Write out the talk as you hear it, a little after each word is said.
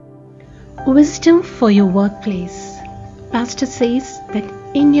Wisdom for your workplace. Pastor says that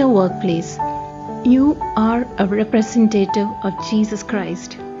in your workplace, you are a representative of Jesus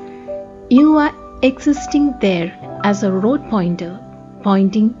Christ. You are existing there as a road pointer,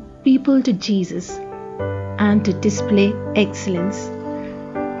 pointing people to Jesus and to display excellence.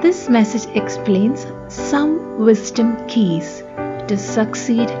 This message explains some wisdom keys to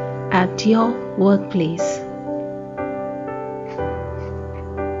succeed at your workplace.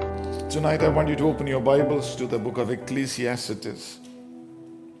 Tonight I want you to open your Bibles to the book of Ecclesiastes.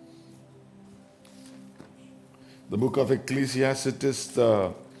 The book of Ecclesiastes,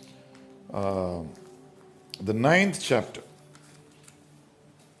 the 9th chapter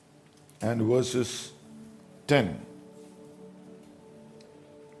and verses 10.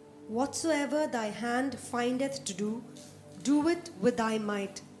 Whatsoever thy hand findeth to do, do it with thy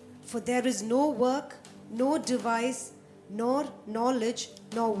might. For there is no work, no device, nor knowledge,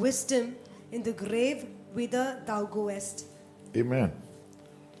 nor wisdom in the grave whither thou goest. Amen.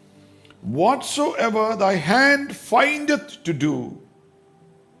 Whatsoever thy hand findeth to do,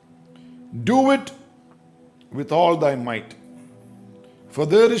 do it with all thy might. For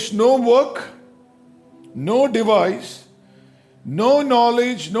there is no work, no device, no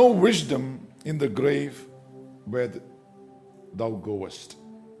knowledge, no wisdom in the grave where thou goest.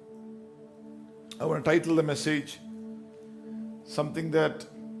 I want to title the message something that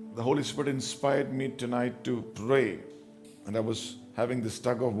the Holy Spirit inspired me tonight to pray. And I was having this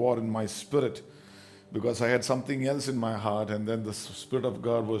tug of war in my spirit because I had something else in my heart, and then the Spirit of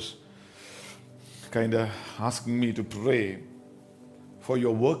God was kind of asking me to pray for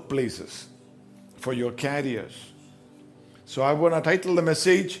your workplaces, for your careers. So I want to title the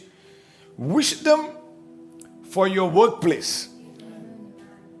message, Wisdom for Your Workplace.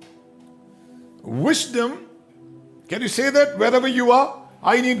 Wisdom. Can you say that wherever you are?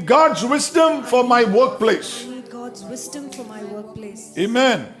 I need God's wisdom for my workplace. I need God's wisdom for my workplace.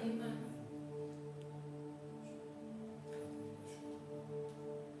 Amen.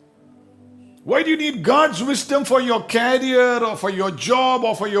 Why do you need God's wisdom for your career or for your job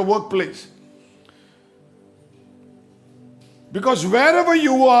or for your workplace? Because wherever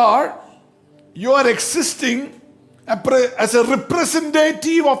you are existing as a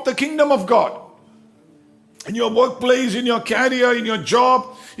representative of the kingdom of God. In your workplace, in your career, in your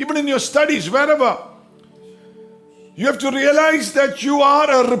job, even in your studies, wherever. You have to realize that you are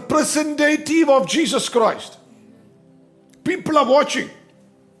a representative of Jesus Christ. People are watching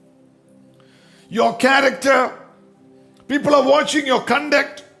your character. People are watching your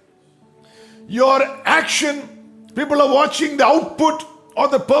conduct, your action. People are watching the output or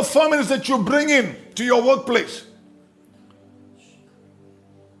the performance that you bring in to your workplace.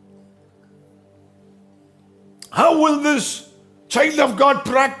 How will this child of God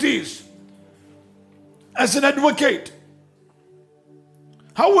practice as an advocate?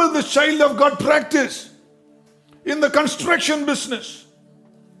 How will this child of God practice in the construction business?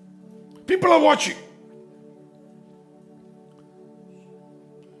 People are watching.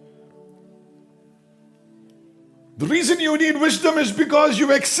 The reason you need wisdom is because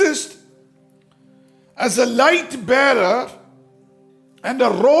you exist as a light bearer and a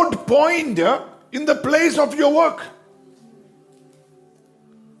road pointer in the place of your work.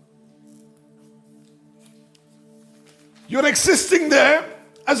 You're existing there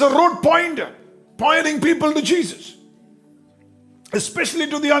as a road pointer, pointing people to Jesus, especially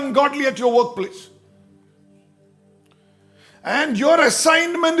to the ungodly at your workplace. And your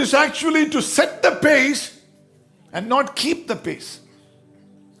assignment is actually to set the pace and not keep the pace.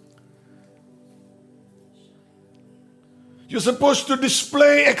 You're supposed to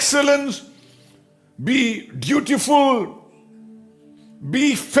display excellence, be dutiful,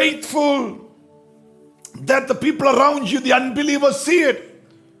 be faithful, that the people around you, the unbelievers, see it.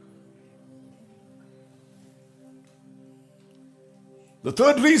 The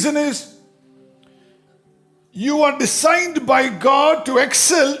third reason is you are designed by God to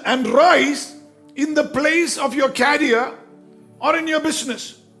excel and rise in the place of your career or in your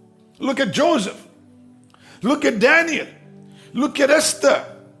business. Look at Joseph. Look at Daniel. Look at Esther.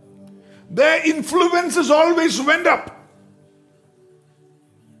 Their influences always went up.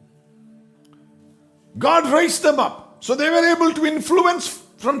 God raised them up. So they were able to influence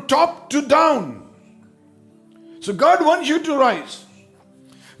from top to down. So God wants you to rise.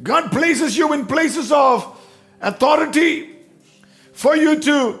 God places you in places of authority for you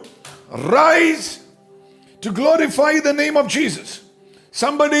to rise, to glorify the name of Jesus.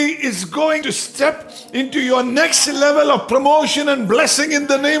 Somebody is going to step into your next level of promotion and blessing in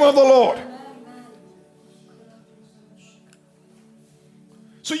the name of the Lord.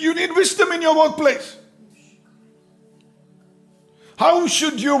 So you need wisdom in your workplace. How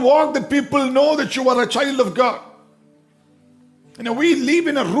should you walk that people know that you are a child of God? We live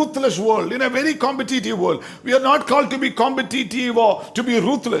in a ruthless world, in a very competitive world. We are not called to be competitive or to be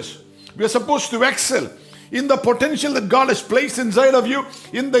ruthless. We are supposed to excel in the potential that God has placed inside of you,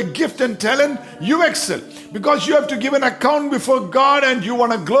 in the gift and talent. You excel because you have to give an account before God, and you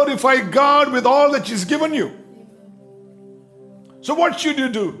want to glorify God with all that He's given you. So what should you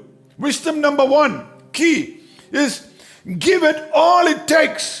do? Wisdom number one, key, is give it all it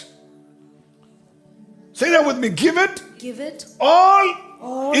takes. Say that with me. Give it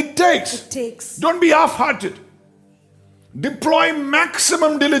all it takes. Don't be half-hearted. Deploy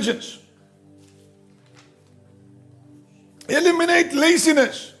maximum diligence. Eliminate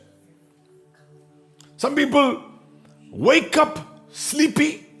laziness. Some people wake up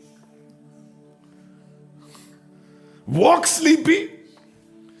sleepy, walk sleepy,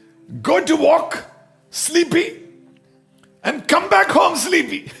 go to walk sleepy, and come back home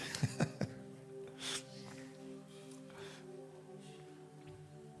sleepy.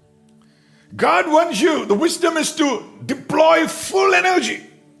 God wants you, the wisdom is to deploy full energy.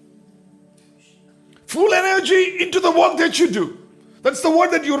 Full energy into the work that you do. That's the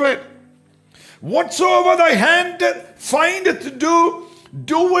word that you read. Whatsoever thy hand findeth to do,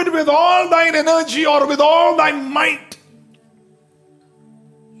 do it with all thine energy or with all thy might.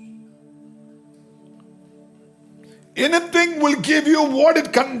 Anything will give you what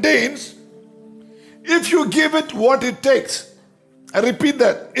it contains if you give it what it takes. I repeat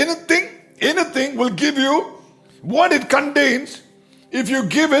that. Anything will give you what it contains if you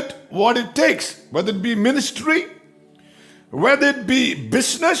give it what it takes. Whether it be ministry, whether it be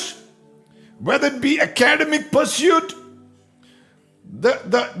business, whether it be academic pursuit, the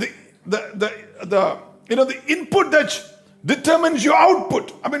input that determines your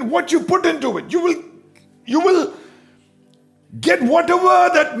output. I mean, what you put into it, you will get whatever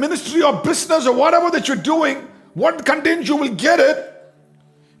that ministry or business or whatever that you're doing, what contains, you will get it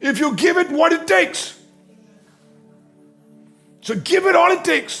if you give it what it takes. So give it all it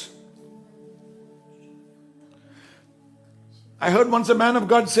takes. I heard once a man of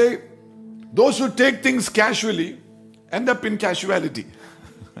God say, those who take things casually end up in casuality.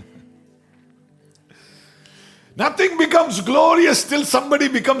 Nothing becomes glorious till somebody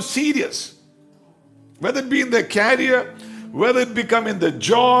becomes serious. Whether it be in their career, whether it become in their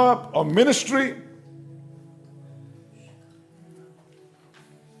job or ministry.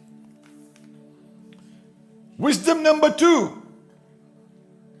 Wisdom number two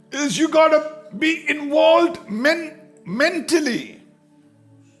is you got to be involved mentally.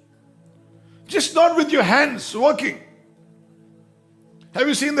 Just not with your hands working. Have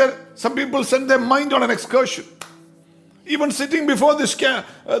you seen that some people send their mind on an excursion? Even sitting before this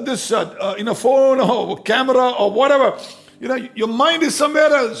phone or camera or whatever, your mind is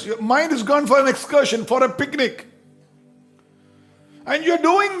somewhere else. Your mind is gone for an excursion, for a picnic. And you're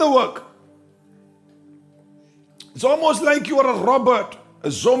doing the work. It's almost like you are a robot,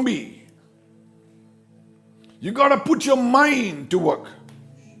 a zombie. You got to put your mind to work.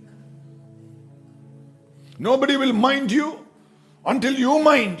 Nobody will mind you until you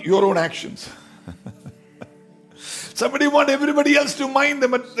mind your own actions. Somebody want everybody else to mind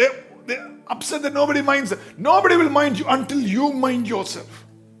them, but they're upset that nobody minds them. Nobody will mind you until you mind yourself.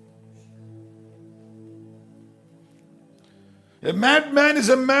 A madman is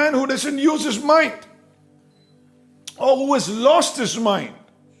a man who doesn't use his mind, or who has lost his mind.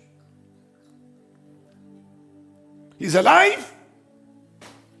 He's alive,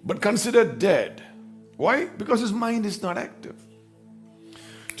 but considered dead. Why? Because his mind is not active.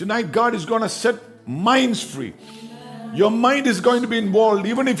 Tonight, God is going to set minds free. Your mind is going to be involved.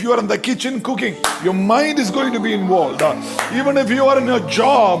 Even if you are in the kitchen cooking, your mind is going to be involved. Even if you are in a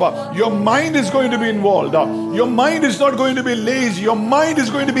job, your mind is going to be involved. Your mind is not going to be lazy. Your mind is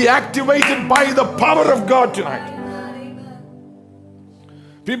going to be activated by the power of God tonight.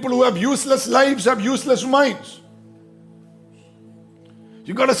 People who have useless lives have useless minds.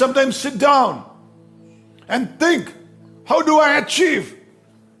 You got to sometimes sit down and think, how do I achieve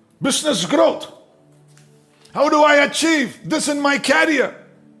business growth? How do I achieve this in my career?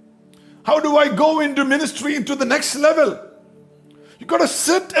 How do I go into ministry into the next level? You got to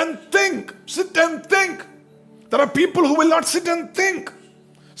sit and think. Sit and think. There are people who will not sit and think.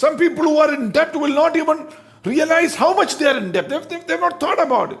 Some people who are in debt will not even realize how much they are in debt. They've not thought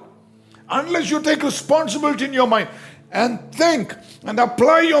about it. Unless you take responsibility in your mind and think and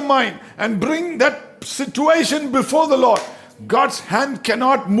apply your mind and bring that situation before the Lord, God's hand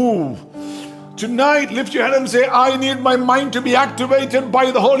cannot move. Tonight, lift your hand and say, I need my mind to be activated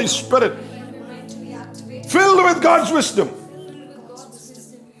by the Holy Spirit. Filled with God's wisdom.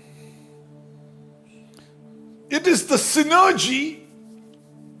 It is the synergy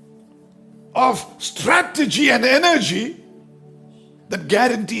of strategy and energy that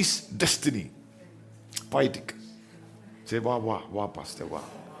guarantees destiny. Poetic. Say, wah, pastor, wah.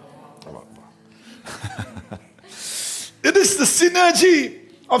 It is the synergy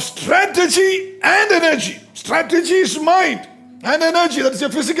of strategy and energy. Strategy is mind, and energy, that is your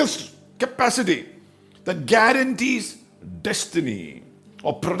physical capacity, that guarantees destiny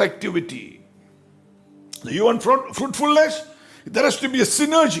or productivity. You want fruitfulness? There has to be a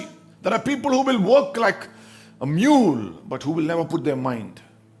synergy. There are people who will work like a mule, but who will never put their mind.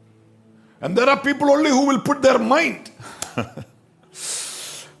 And there are people only who will put their mind,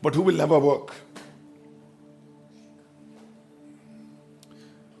 but who will never work.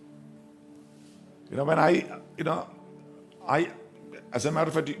 As a matter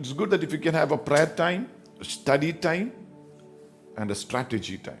of fact, it's good that if you can have a prayer time, a study time, and a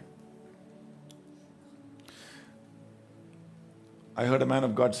strategy time. I heard a man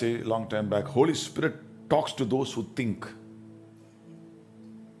of God say a long time back, Holy Spirit talks to those who think.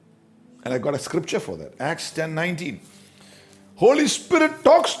 And I got a scripture for that. Acts 10:19. Holy Spirit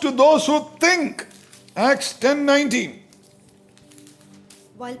talks to those who think. Acts 10:19.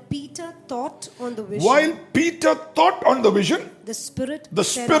 While Peter thought on the vision, the Spirit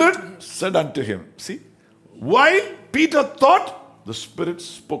said unto him. See? While Peter thought, the Spirit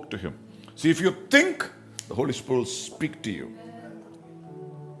spoke to him. See, if you think, the Holy Spirit will speak to you.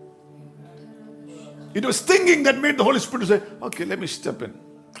 It was thinking that made the Holy Spirit say, okay, let me step in.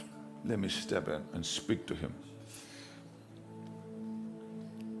 Let me step in and speak to him.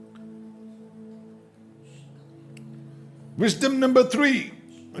 Wisdom number 3.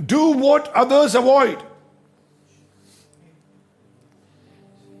 Do what others avoid.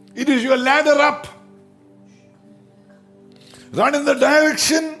 It is your ladder up. Run in the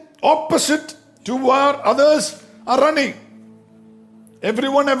direction opposite to where others are running.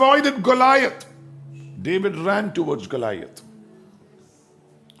 Everyone avoided Goliath. David ran towards Goliath.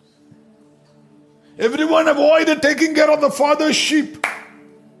 Everyone avoided taking care of the father's sheep.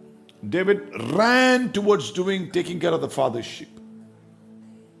 David ran towards taking care of the father's sheep.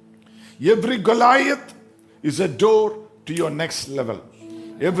 Every Goliath is a door to your next level.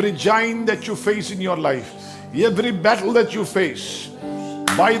 Every giant that you face in your life, every battle that you face,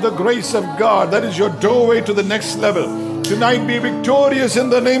 by the grace of God, that is your doorway to the next level. Tonight, be victorious in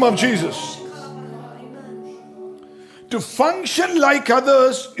the name of Jesus. To function like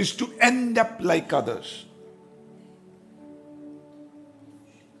others is to end up like others.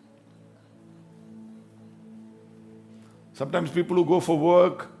 Sometimes people who go for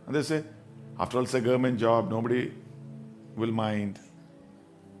work and they say, after all, it's a government job, nobody will mind.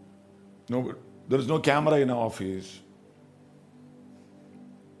 No, there is no camera in our office.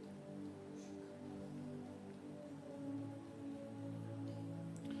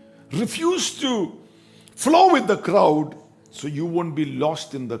 Refuse to flow with the crowd so you won't be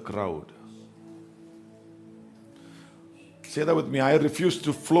lost in the crowd. Say that with me. I refuse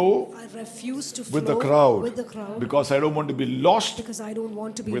to flow with the crowd because I don't want to be lost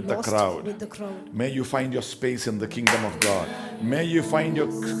with the crowd. May you find your space in the kingdom of God. May you find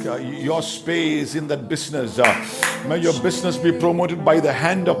your space in that business. May your business be promoted by the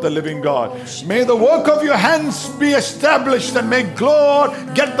hand of the living God. May the work of your hands be established, and may God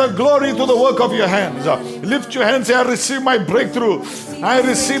get the glory to the work of your hands. Lift your hands and say, I receive my breakthrough. I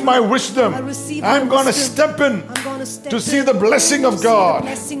receive my wisdom. I'm going to step in to see the blessing of God.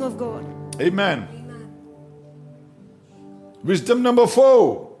 Amen. Wisdom number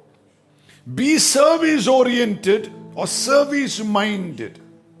 4. Be service oriented or service minded.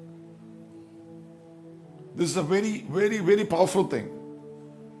 This is a very, very, very powerful thing.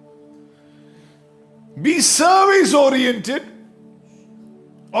 Be service oriented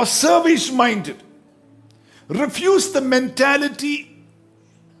or service minded. Refuse the mentality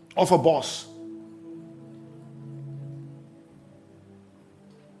of a boss.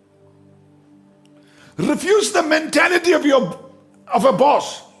 Refuse the mentality of a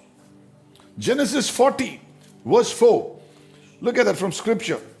boss. Genesis 40 verse 4. Look at that from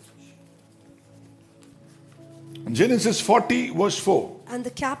scripture. Genesis 40 verse 4. And the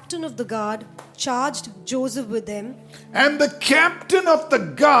captain of the guard charged Joseph with them. And the captain of the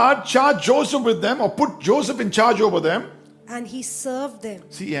guard charged Joseph with them, or put Joseph in charge over them. And he served them.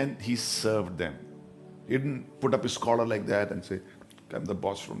 See, and he served them. He didn't put up his collar like that and say, I'm the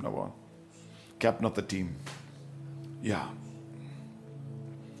boss from now on. Captain of the team. Yeah.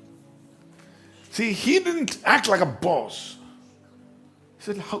 See, he didn't act like a boss. He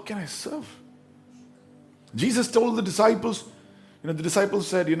said, how can I serve? Jesus told the disciples, the disciples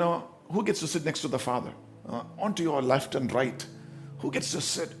said, who gets to sit next to the Father? Onto your left and right. Who gets to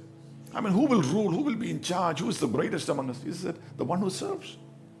sit? Who will rule? Who will be in charge? Who is the greatest among us? He said, the one who serves.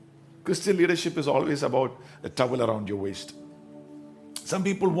 Christian leadership is always about a towel around your waist. Some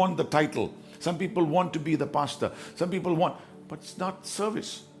people want the title. Some people want to be the pastor. Some people want, but it's not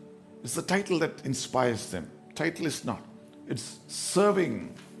service. It's the title that inspires them. Title is not. It's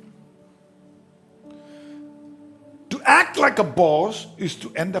serving. To act like a boss is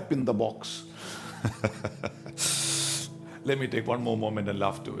to end up in the box. Let me take one more moment and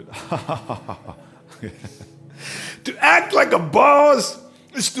laugh to it. To act like a boss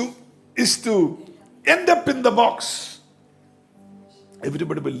is to end up in the box.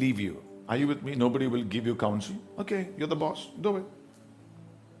 Everybody will leave you. Are you with me? Nobody will give you counsel. Okay, you're the boss. Do it.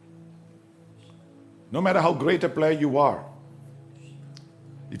 No matter how great a player you are,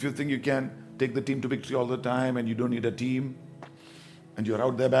 if you think you can take the team to victory all the time and you don't need a team and you're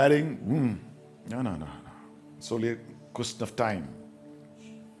out there batting, no. It's only a question of time.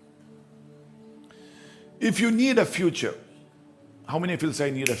 If you need a future, how many of you say I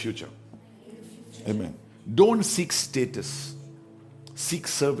need a future? Amen. Don't seek status. Seek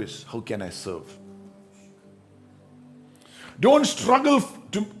service. How can I serve? Don't struggle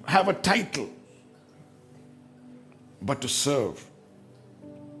to have a title, but to serve.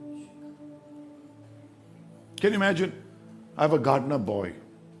 Can you imagine? I have a gardener boy.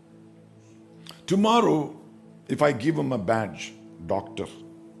 Tomorrow, if I give him a badge, doctor,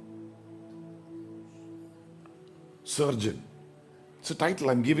 surgeon, it's a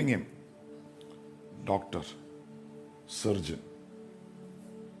title I'm giving him. Doctor, surgeon.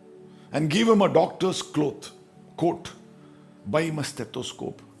 And give him a doctor's coat. Buy him a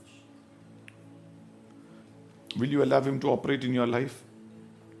stethoscope. Will you allow him to operate in your life?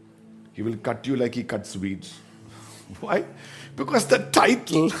 He will cut you like he cuts weeds. Why? Because the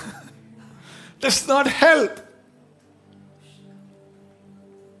title does not help.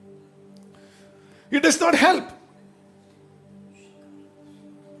 It does not help.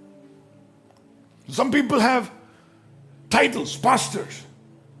 Some people have titles, pastors,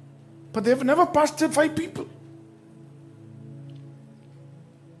 but they have never pastored 5 people.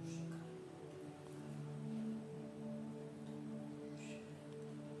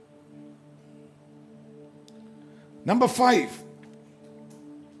 Number 5.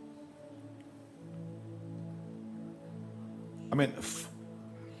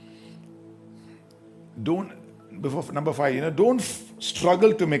 Number 5, don't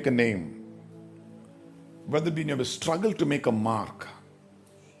struggle to make a name. Whether it be in your struggle to make a mark,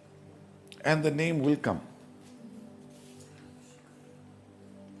 and the name will come.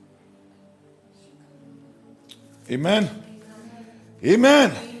 Amen.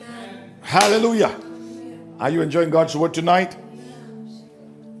 Amen. Hallelujah. Are you enjoying God's word tonight?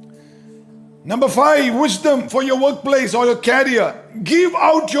 Number 5, wisdom for your workplace or your career. Give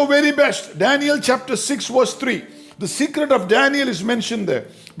out your very best. Daniel chapter 6 verse 3. The secret of Daniel is mentioned there.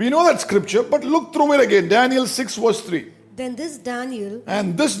 We know that scripture, but look through it again. Daniel 6 verse 3. Then this Daniel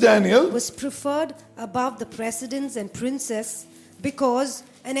was preferred above the presidents and princes because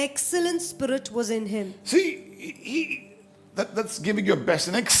an excellent spirit was in him. See, that's giving your best.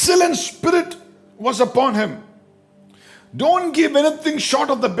 An excellent spirit was upon him. Don't give anything short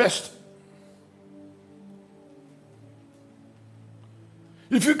of the best.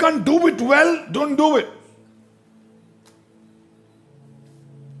 If you can't do it well, don't do it.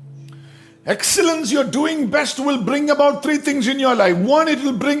 Excellence, you're doing best, will bring about 3 things in your life. 1, it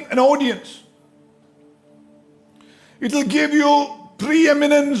will bring an audience. It will give you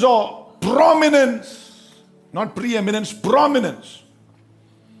preeminence or prominence. Not preeminence, prominence.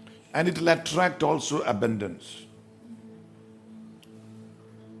 And it will attract also abundance.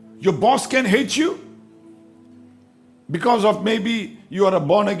 Your boss can hate you because of maybe you are a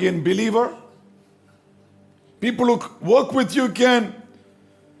born again believer. People who work with you can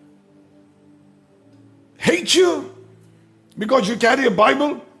hate you because you carry a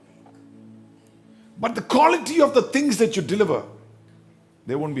Bible. But the quality of the things that you deliver,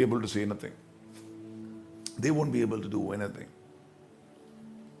 they won't be able to say anything. They won't be able to do anything.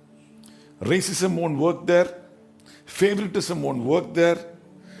 Racism won't work there. Favoritism won't work there.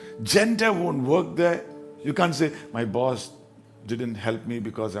 Gender won't work there. You can't say, my boss didn't help me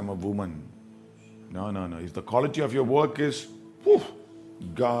because I'm a woman. No. If the quality of your work is,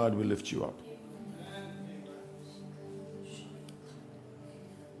 God will lift you up.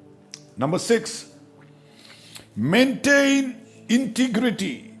 Number 6, maintain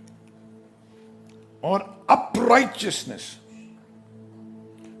integrity or uprightness.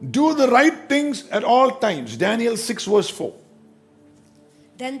 Do the right things at all times. Daniel 6 verse 4.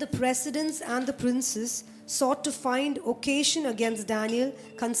 Then the presidents and the princes sought to find occasion against Daniel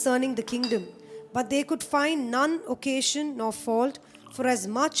concerning the kingdom. But they could find none occasion nor fault, for as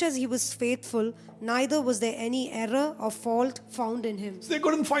much as he was faithful, neither was there any error or fault found in him. So they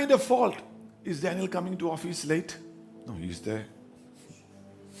couldn't find a fault. Is Daniel coming to office late? No, he's there.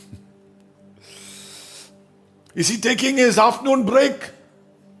 Is he taking his afternoon break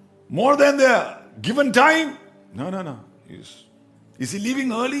more than the given time? No. Is he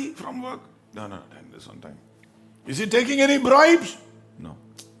leaving early from work? No, Daniel is on time. Is he taking any bribes? No.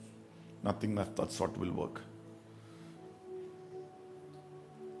 Nothing of that sort will work.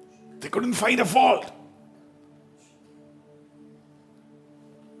 They couldn't find a fault.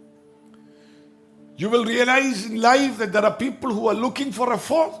 You will realize in life that there are people who are looking for a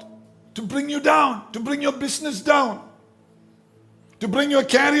fault to bring you down, to bring your business down, to bring your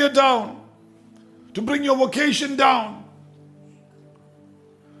career down, to bring your vocation down.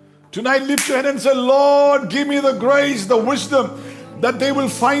 Tonight, lift your head and say, Lord, give me the grace, the wisdom, that they will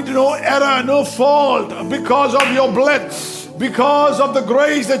find no error, no fault because of your blood, because of the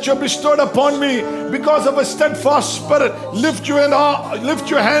grace that you bestowed upon me, because of a steadfast spirit. Lift your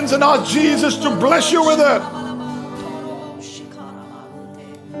hands and ask Jesus to bless you with it.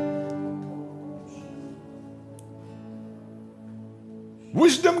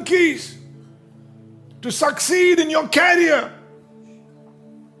 Wisdom keys to succeed in your career.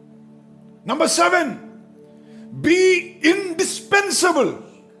 Number 7. Be indispensable.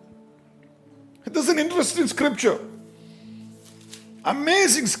 This is an interesting scripture.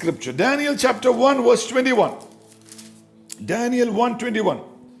 Amazing scripture. Daniel chapter 1 verse 21. Daniel 1:21.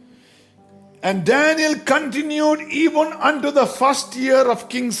 And Daniel continued even unto the first year of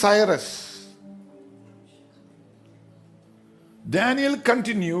King Cyrus. Daniel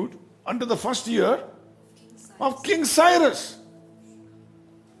continued unto the first year of King Cyrus.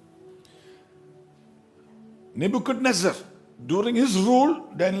 Nebuchadnezzar, during his rule,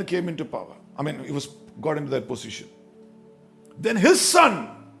 Daniel came into power. He got into that position. Then his son,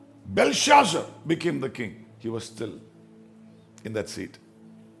 Belshazzar, became the king. He was still in that seat.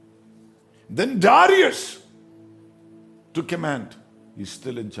 Then Darius took command. He's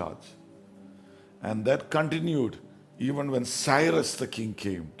still in charge. And that continued even when Cyrus the king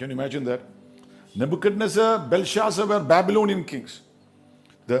came. Can you imagine that? Nebuchadnezzar, Belshazzar were Babylonian kings.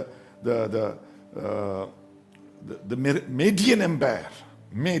 The Median Empire,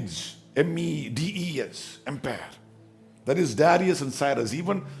 Medes, Medes Empire. That is Darius and Cyrus.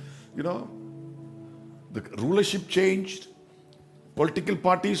 Even, the rulership changed. Political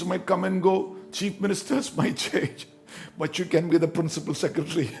parties might come and go. Chief ministers might change. But you can be the principal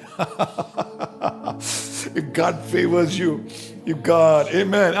secretary. If God favors you.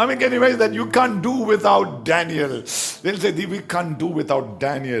 Amen. Can you imagine that you can't do without Daniel? They'll say, we can't do without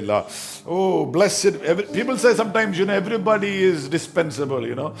Daniel. Blessed. People say sometimes, everybody is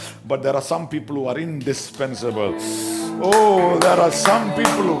dispensable, but there are some people who are indispensable. There are some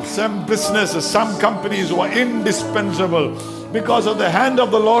people, some businesses, some companies who are indispensable because of the hand of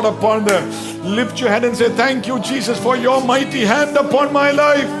the Lord upon them. Lift your hand and say, thank you, Jesus, for your mighty hand upon my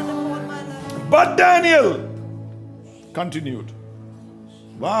life. But Daniel continued.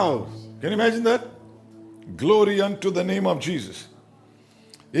 Wow. Can you imagine that? Glory unto the name of Jesus.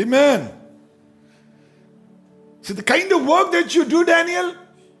 Amen. See, the kind of work that you do, Daniel,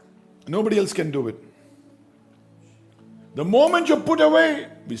 nobody else can do it. The moment you put away,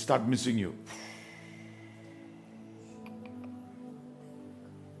 we start missing you.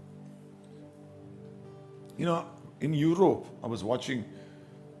 In Europe, I was watching,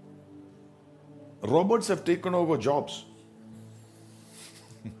 robots have taken over jobs.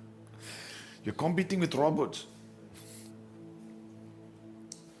 You're competing with robots.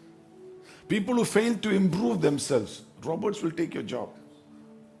 People who fail to improve themselves, robots will take your job.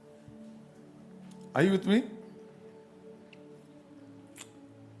 Are you with me?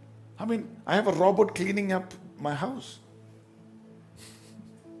 I have a robot cleaning up my house.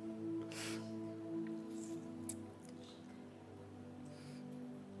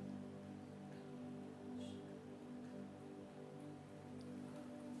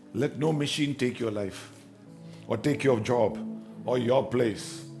 Let no machine take your life or take your job or your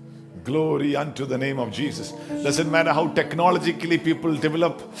place. Glory unto the name of Jesus. Doesn't matter how technologically people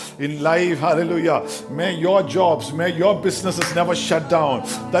develop in life. Hallelujah. May your jobs, may your businesses never shut down.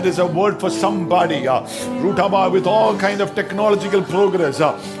 That is a word for somebody. Rutaba, with all kind of technological progress.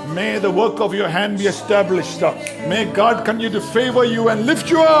 May the work of your hand be established. May God continue to favor you and lift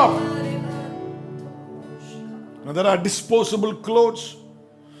you up. Now, there are disposable clothes,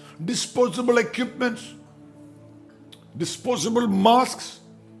 disposable equipments, disposable masks.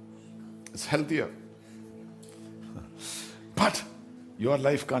 It's healthier. But your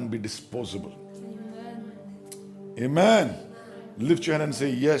life can't be disposable. Amen. Lift your hand and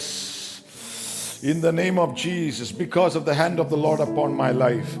say, yes, in the name of Jesus, because of the hand of the Lord upon my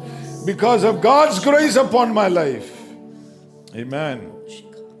life, because of God's grace upon my life. Amen.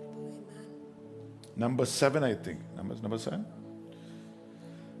 Number 7, I think. Number 7.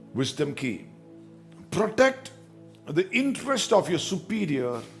 Wisdom key. Protect the interest of your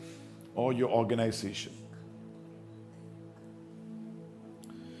superior or your organization.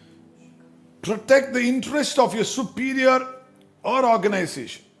 Protect the interest of your superior or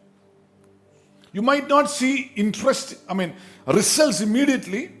organization. You might not see results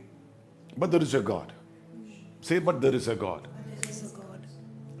immediately, but there is a God. Say, but there is a God.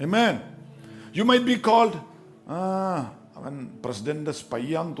 Amen. You might be called, President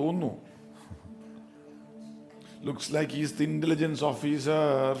Spayan Tonu. Looks like he's the intelligence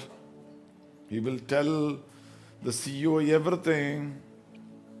officer. He will tell the CEO everything.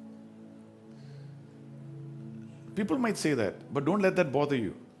 People might say that, but don't let that bother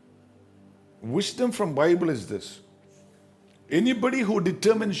you. Wisdom from Bible is this. Anybody who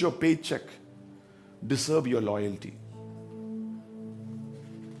determines your paycheck deserve your loyalty.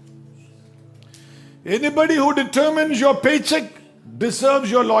 Anybody who determines your paycheck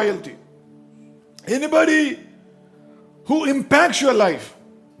deserves your loyalty. Anybody who impacts your life,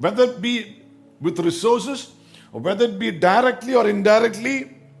 whether it be with resources or whether it be directly or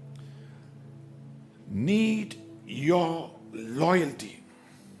indirectly, need your loyalty.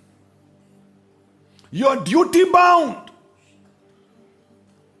 You're duty bound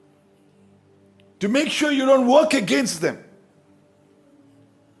to make sure you don't work against them.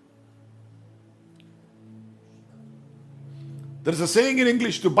 There is a saying in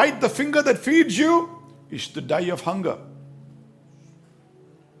English, to bite the finger that feeds you is to die of hunger.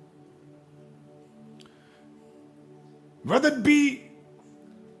 Whether it be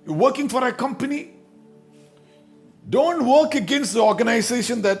you're working for a company, don't work against the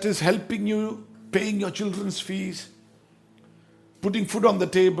organization that is helping you, paying your children's fees, putting food on the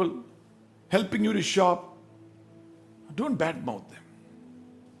table, helping you to shop. Don't badmouth them.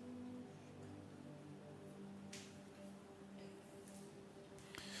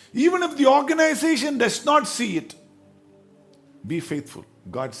 Even if the organization does not see it, be faithful.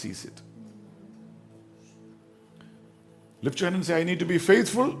 God sees it. Lift your hand and say, I need to be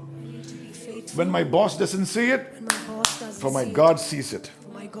faithful. When my boss doesn't see it, for my God sees it.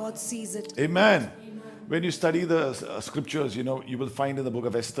 My God sees it. Amen. When you study the scriptures, you will find in the book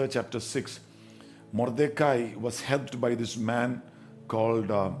of Esther chapter 6, Mordecai was helped by this man called,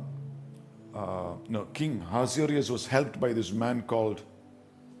 King Ahasuerus was helped by this man called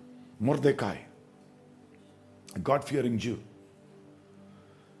Mordecai, a God-fearing Jew.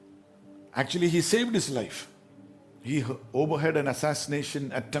 Actually, he saved his life. He overheard an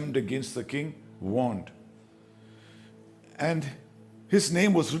assassination attempt against the king, warned. And his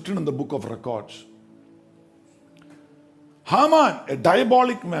name was written in the book of records. Haman, a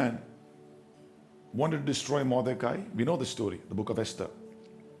diabolic man, wanted to destroy Mordecai. We know the story, the book of Esther.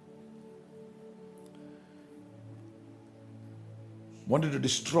 Wanted to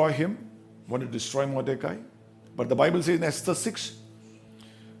destroy him, wanted to destroy Mordecai. But the Bible says in Esther 6,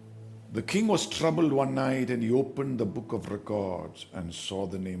 the king was troubled one night and he opened the book of records and saw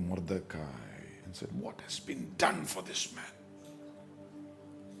the name Mordecai and said, what has been done for this man?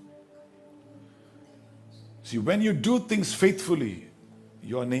 See, when you do things faithfully,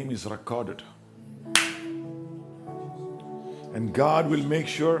 your name is recorded. And God will make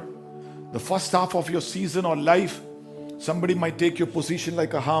sure the first half of your season or life, somebody might take your position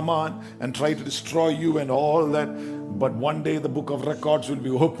like a Haman and try to destroy you and all that. But one day the book of records will be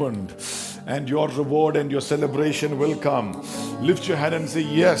opened and your reward and your celebration will come. Lift your hand and say,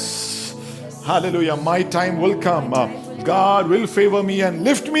 yes, hallelujah, my time will come. God will favor me and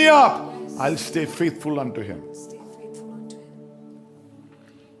lift me up. I'll stay faithful unto Him.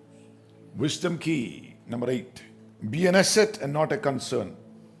 Wisdom key, number 8. Be an asset and not a concern.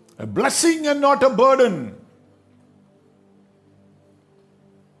 A blessing and not a burden.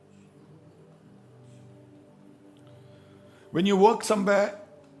 When you work somewhere,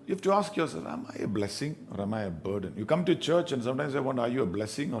 you have to ask yourself, am I a blessing or am I a burden? You come to church and sometimes I wonder, are you a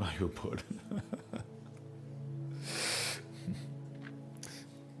blessing or are you a burden?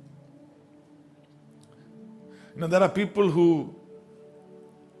 There are people who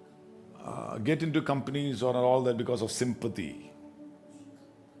get into companies or all that because of sympathy.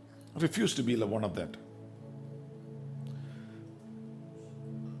 I refuse to be one of that.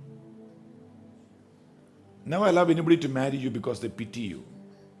 Never allow anybody to marry you because they pity you.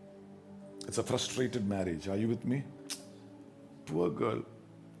 It's a frustrated marriage. Are you with me? Poor girl.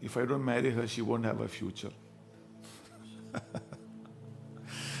 If I don't marry her, she won't have a future.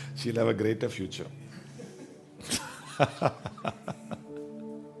 She'll have a greater future.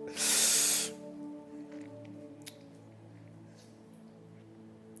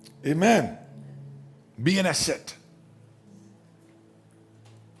 Amen. Be an asset.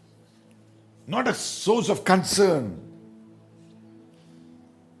 Not a source of concern.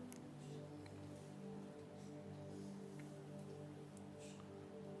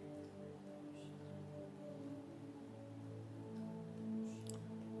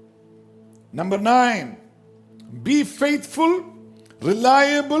 Number 9, be faithful,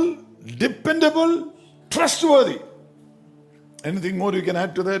 reliable, dependable, trustworthy. Anything more you can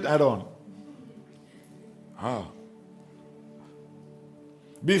add to that? Add on.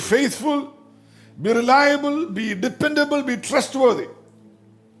 Be faithful, be reliable, be dependable, be trustworthy.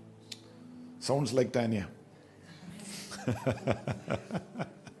 Sounds like Tanya.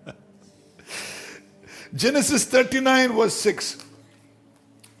 Genesis 39 verse 6.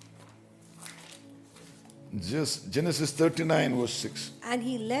 Genesis 39 verse 6. And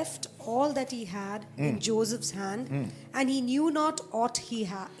he left all that he had in Joseph's hand, and he knew not aught he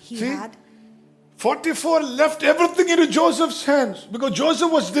had. 44 left everything into Joseph's hands because Joseph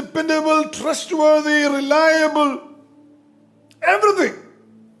was dependable, trustworthy, reliable. Everything.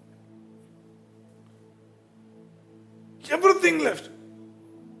 Everything left.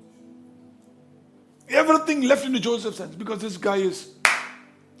 Everything left into Joseph's hands because this guy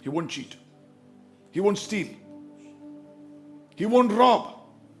he won't cheat. He won't steal. He won't rob.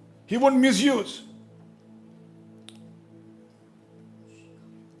 He won't misuse.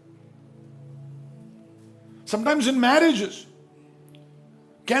 Sometimes in marriages,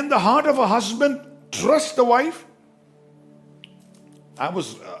 can the heart of a husband trust the wife? I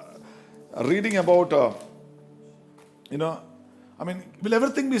was reading about, will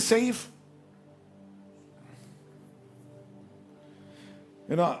everything be safe?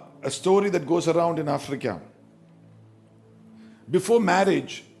 A story that goes around in Africa. Before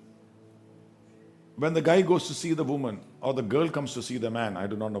marriage, when the guy goes to see the woman or the girl comes to see the man, I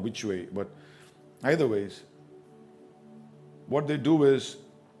do not know which way, but either ways, what they do is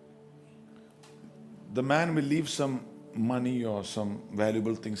the man will leave some money or some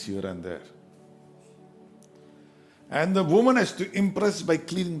valuable things here and there. And the woman has to impress by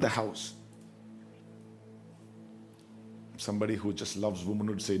cleaning the house. Somebody who just loves women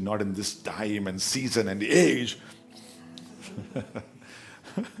would say, not in this time and season and age.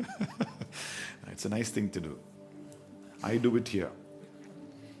 It's a nice thing to do. I do it here.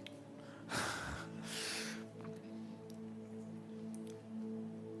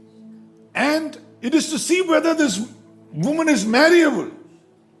 And it is to see whether this woman is marriable.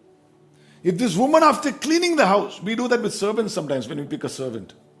 If this woman, after cleaning the house, we do that with servants sometimes when we pick a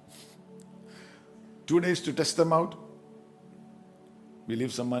servant. 2 days to test them out. We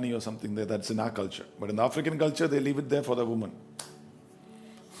leave some money or something there. That's in our culture. But in the African culture, they leave it there for the woman.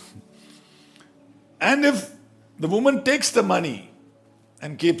 And if the woman takes the money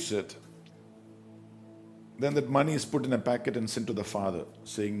and keeps it, then that money is put in a packet and sent to the father,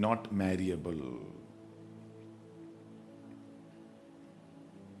 saying not marryable.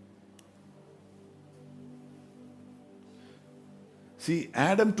 See,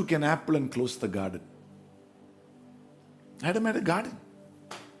 Adam took an apple and closed the garden. Adam had a garden,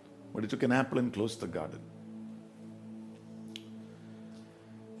 but he took an apple and closed the garden.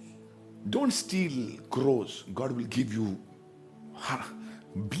 Don't steal crores. God will give you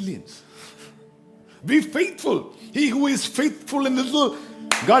billions. Be faithful. He who is faithful in little,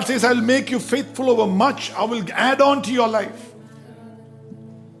 God says, I will make you faithful over much. I will add on to your life.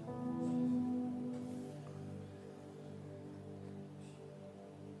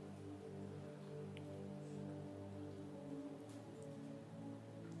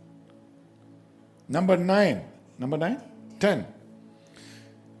 Number 9. 10.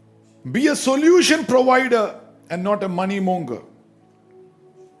 Be a solution provider and not a money monger.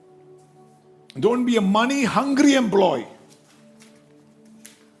 Don't be a money hungry employee.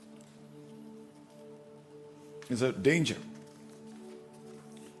 It's a danger.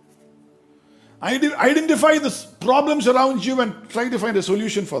 Identify the problems around you and try to find a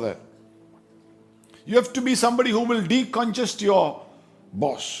solution for that. You have to be somebody who will decongest your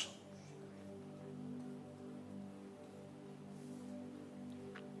boss.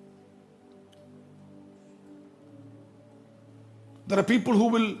 There are people who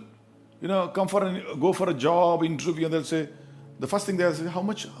will, go for a job interview and they'll say, the first thing they'll say, how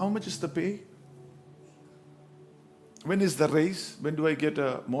much is the pay? When is the race? When do I get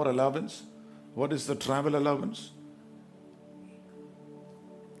more allowance? What is the travel allowance?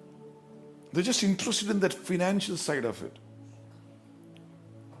 They're just interested in that financial side of it.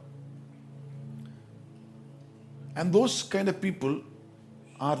 And those kind of people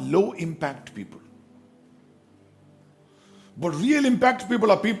are low impact people. But real impact people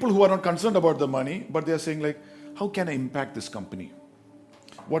are people who are not concerned about the money, but they are saying like, how can I impact this company?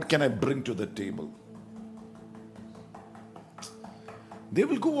 What can I bring to the table? They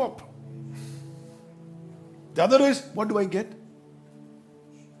will go up. The other is, what do I get?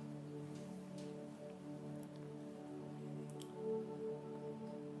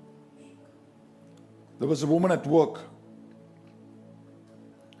 There was a woman at work.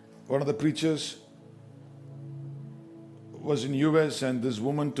 One of the preachers was in US, and this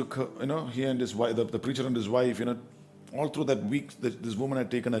woman took her, he and his wife, the preacher and his wife, all through that week, this woman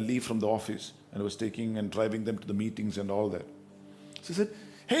had taken a leave from the office and was taking and driving them to the meetings and all that. She said,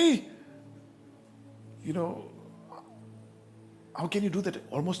 hey, how can you do that?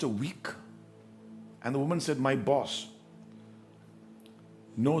 Almost a week. And the woman said, my boss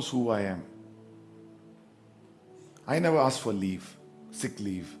knows who I am. I never ask for leave, sick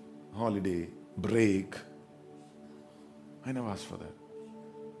leave, holiday, break. I never asked for that.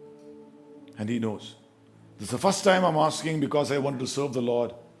 And he knows. This is the first time I'm asking because I want to serve the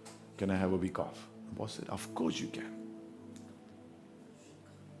Lord. Can I have a week off? The boss said, of course you can.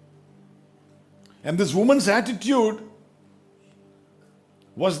 And this woman's attitude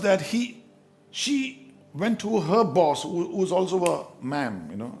was that she went to her boss, who's also a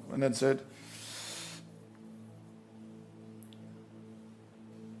ma'am, and had said,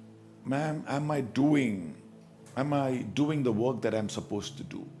 ma'am, am I doing the work that I'm supposed to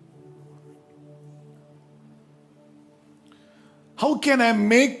do? How can I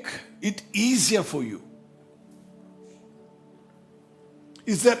make it easier for you?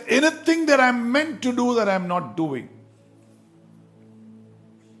 Is there anything that I'm meant to do that I'm not doing?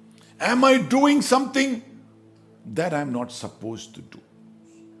 Am I doing something that I'm not supposed to do?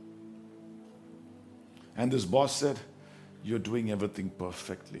 And this boss said, you're doing everything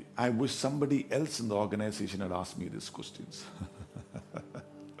perfectly. I wish somebody else in the organization had asked me these questions.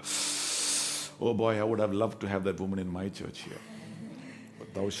 Oh boy, I would have loved to have that woman in my church here.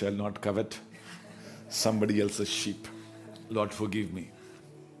 But thou shalt not covet somebody else's sheep. Lord, forgive me.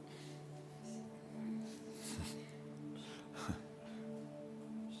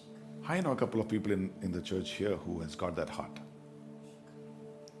 I know a couple of people in the church here who has got that heart.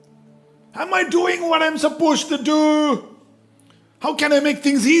 Am I doing what I'm supposed to do? How can I make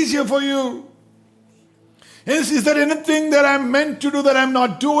things easier for you? Is there anything that I'm meant to do that I'm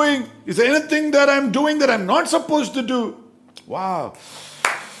not doing? Is there anything that I'm doing that I'm not supposed to do? Wow.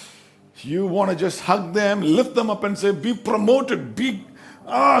 You want to just hug them, lift them up and say, be promoted,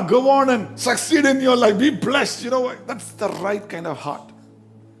 go on and succeed in your life, be blessed. That's the right kind of heart.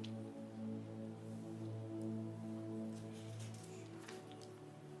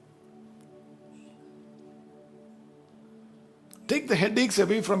 Take the headaches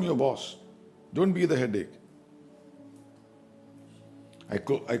away from your boss. Don't be the headache. I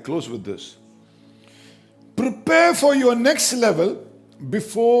close with this. Prepare for your next level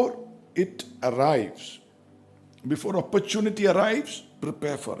before it arrives. Before opportunity arrives,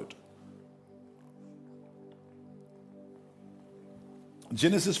 prepare for it.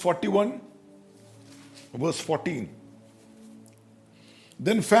 Genesis 41, verse 14.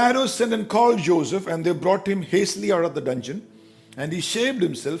 Then Pharaoh sent and called Joseph, and they brought him hastily out of the dungeon. And he shaved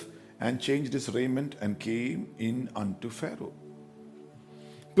himself and changed his raiment and came in unto Pharaoh.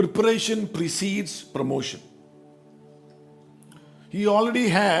 Preparation precedes promotion. He already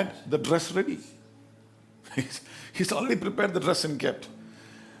had the dress ready. He's already prepared the dress and kept.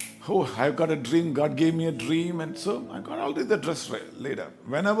 Oh, I've got a dream. God gave me a dream. And so I got already the dress laid up.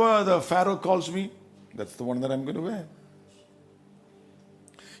 Whenever the Pharaoh calls me, that's the one that I'm going to wear.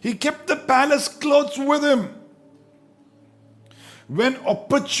 He kept the palace clothes with him. When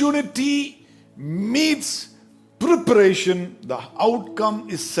opportunity meets preparation, the outcome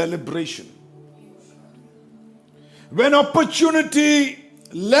is celebration. When opportunity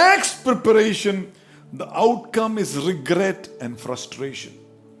lacks preparation, the outcome is regret and frustration.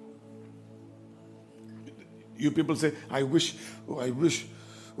 You people say, I wish,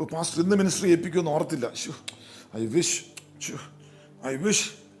 Pastor, in the ministry, I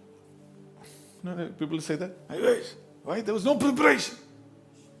wish. No, people say that. I wish. Why? There was no preparation.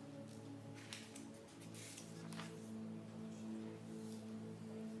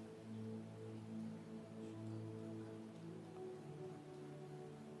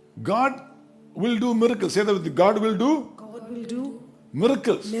 God will do miracles. Say that with you. God will do God will do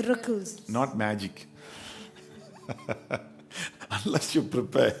miracles, miracles. not magic. Unless you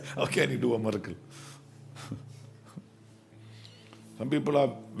prepare, how can you do a miracle? Some people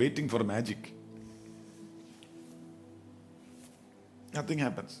are waiting for magic. Nothing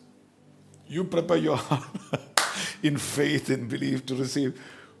happens. You prepare your heart in faith and belief to receive.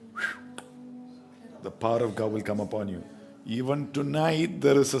 The power of God will come upon you. Even tonight,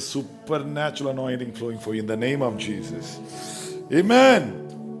 there is a supernatural anointing flowing for you in the name of Jesus.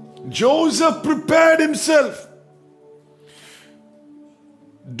 Amen. Joseph prepared himself.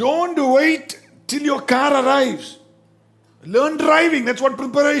 Don't wait till your car arrives. Learn driving. That's what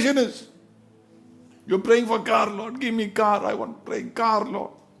preparation is. You're praying for car, Lord. Give me car. I want to pray car,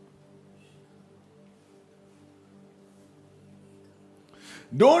 Lord.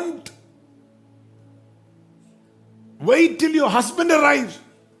 Don't wait till your husband arrives.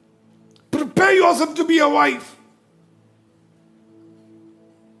 Prepare yourself to be a wife.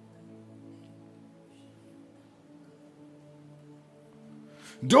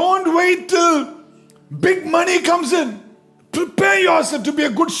 Don't wait till big money comes in. Prepare yourself to be a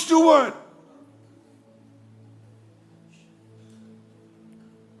good steward.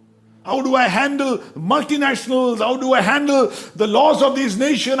 How do I handle multinationals? How do I handle the laws of this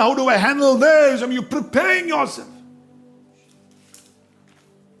nation? How do I handle this? I mean, you're preparing yourself.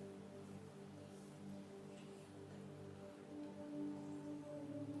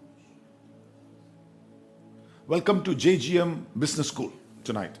 Welcome to JGM Business School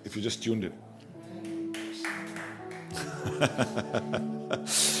tonight, if you just tuned in.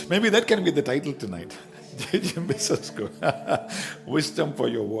 Maybe that can be the title tonight. JGM Business School. Wisdom for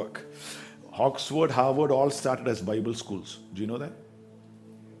your work. Oxford, Harvard all started as Bible schools. Do you know that?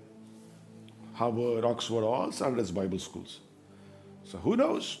 Harvard, Oxford all started as Bible schools. So who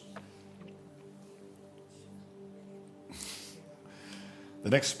knows? The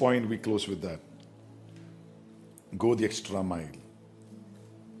next point, we close with that. Go the extra mile.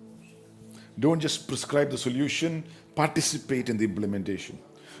 Don't just prescribe the solution, participate in the implementation.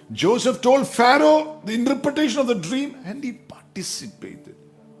 Joseph told Pharaoh the interpretation of the dream and he participated.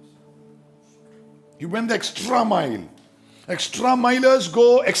 He went the extra mile. Extra milers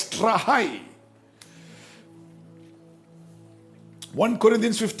go extra high. 1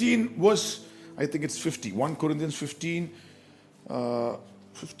 Corinthians 15 was, I think it's 50. 1 Corinthians 15,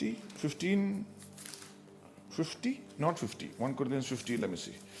 50? 15? 50? Not 50. 1 Corinthians 15, let me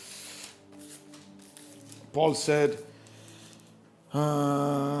see. Paul said,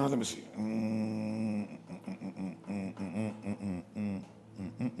 let me see.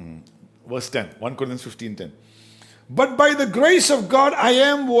 Verse 10. 1 Corinthians 15, 10. But by the grace of God I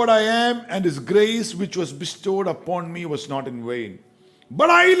am what I am, and his grace which was bestowed upon me was not in vain. But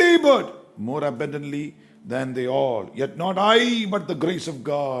I labored more abundantly than they all. Yet not I, but the grace of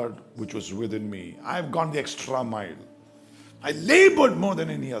God which was within me. I have gone the extra mile. I labored more than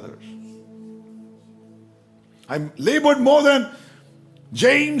any others. I labored more than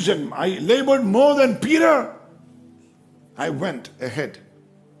James and I labored more than Peter. I went ahead,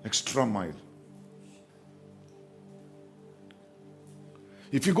 extra mile.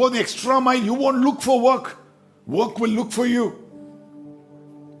 If you go the extra mile, you won't look for work. Work will look for you.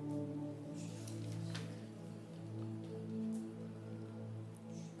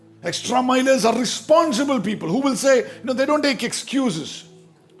 Extra milers are responsible people who will say, they don't take excuses.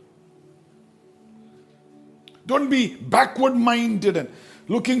 Don't be backward minded and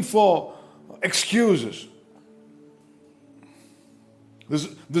looking for excuses.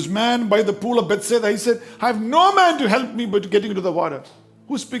 This man by the pool of Bethsaida, he said, I have no man to help me but getting into the water.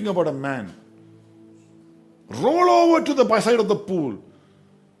 Who's speaking about a man? Roll over to the side of the pool.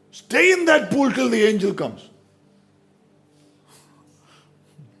 Stay in that pool till the angel comes.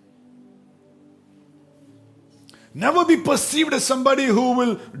 Never be perceived as somebody who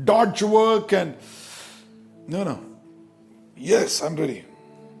will dodge work and no. Yes, I'm ready.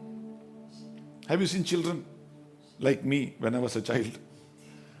 Have you seen children like me when I was a child?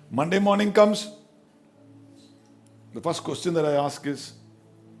 Monday morning comes, the first question that I ask is,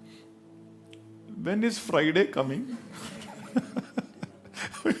 when is Friday coming?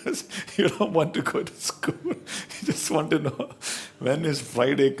 Because you don't want to go to school. You just want to know, when is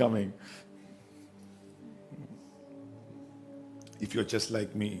Friday coming? If you're just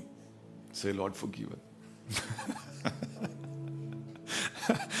like me, say, Lord, forgive us.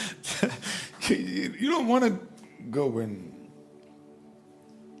 You don't want to go in.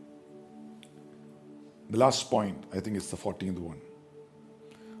 The last point, I think it's the 14th one.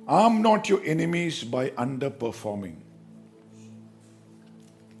 Arm not your enemies by underperforming.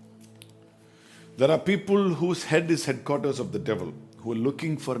 There are people whose head is headquarters of the devil, who are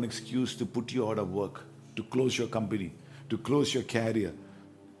looking for an excuse to put you out of work, to close your company, to close your career,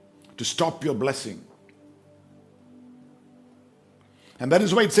 to stop your blessing. And that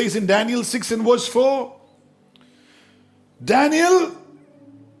is why it says in Daniel 6 and verse 4, Daniel,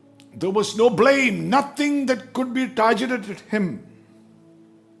 there was no blame, nothing that could be targeted at him.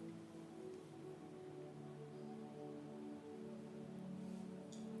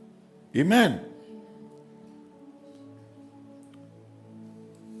 Amen.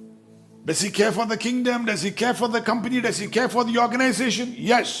 Does he care for the kingdom? Does he care for the company? Does he care for the organization?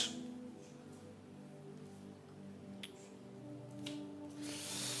 Yes.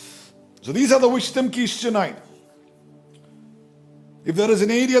 So these are the wisdom keys tonight. If there is an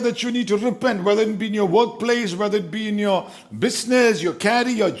area that you need to repent, whether it be in your workplace, whether it be in your business, your career,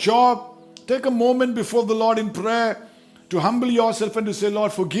 your job, take a moment before the Lord in prayer to humble yourself and to say,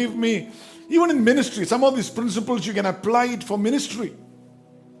 Lord, forgive me. Even in ministry, some of these principles you can apply it for ministry.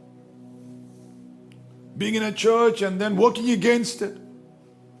 Being in a church and then working against it.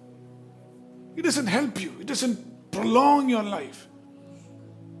 It doesn't help you. It doesn't prolong your life.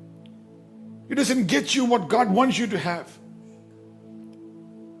 It doesn't get you what God wants you to have.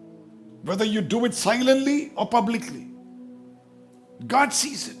 Whether you do it silently or publicly, God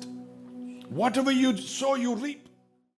sees it. Whatever you sow, you reap.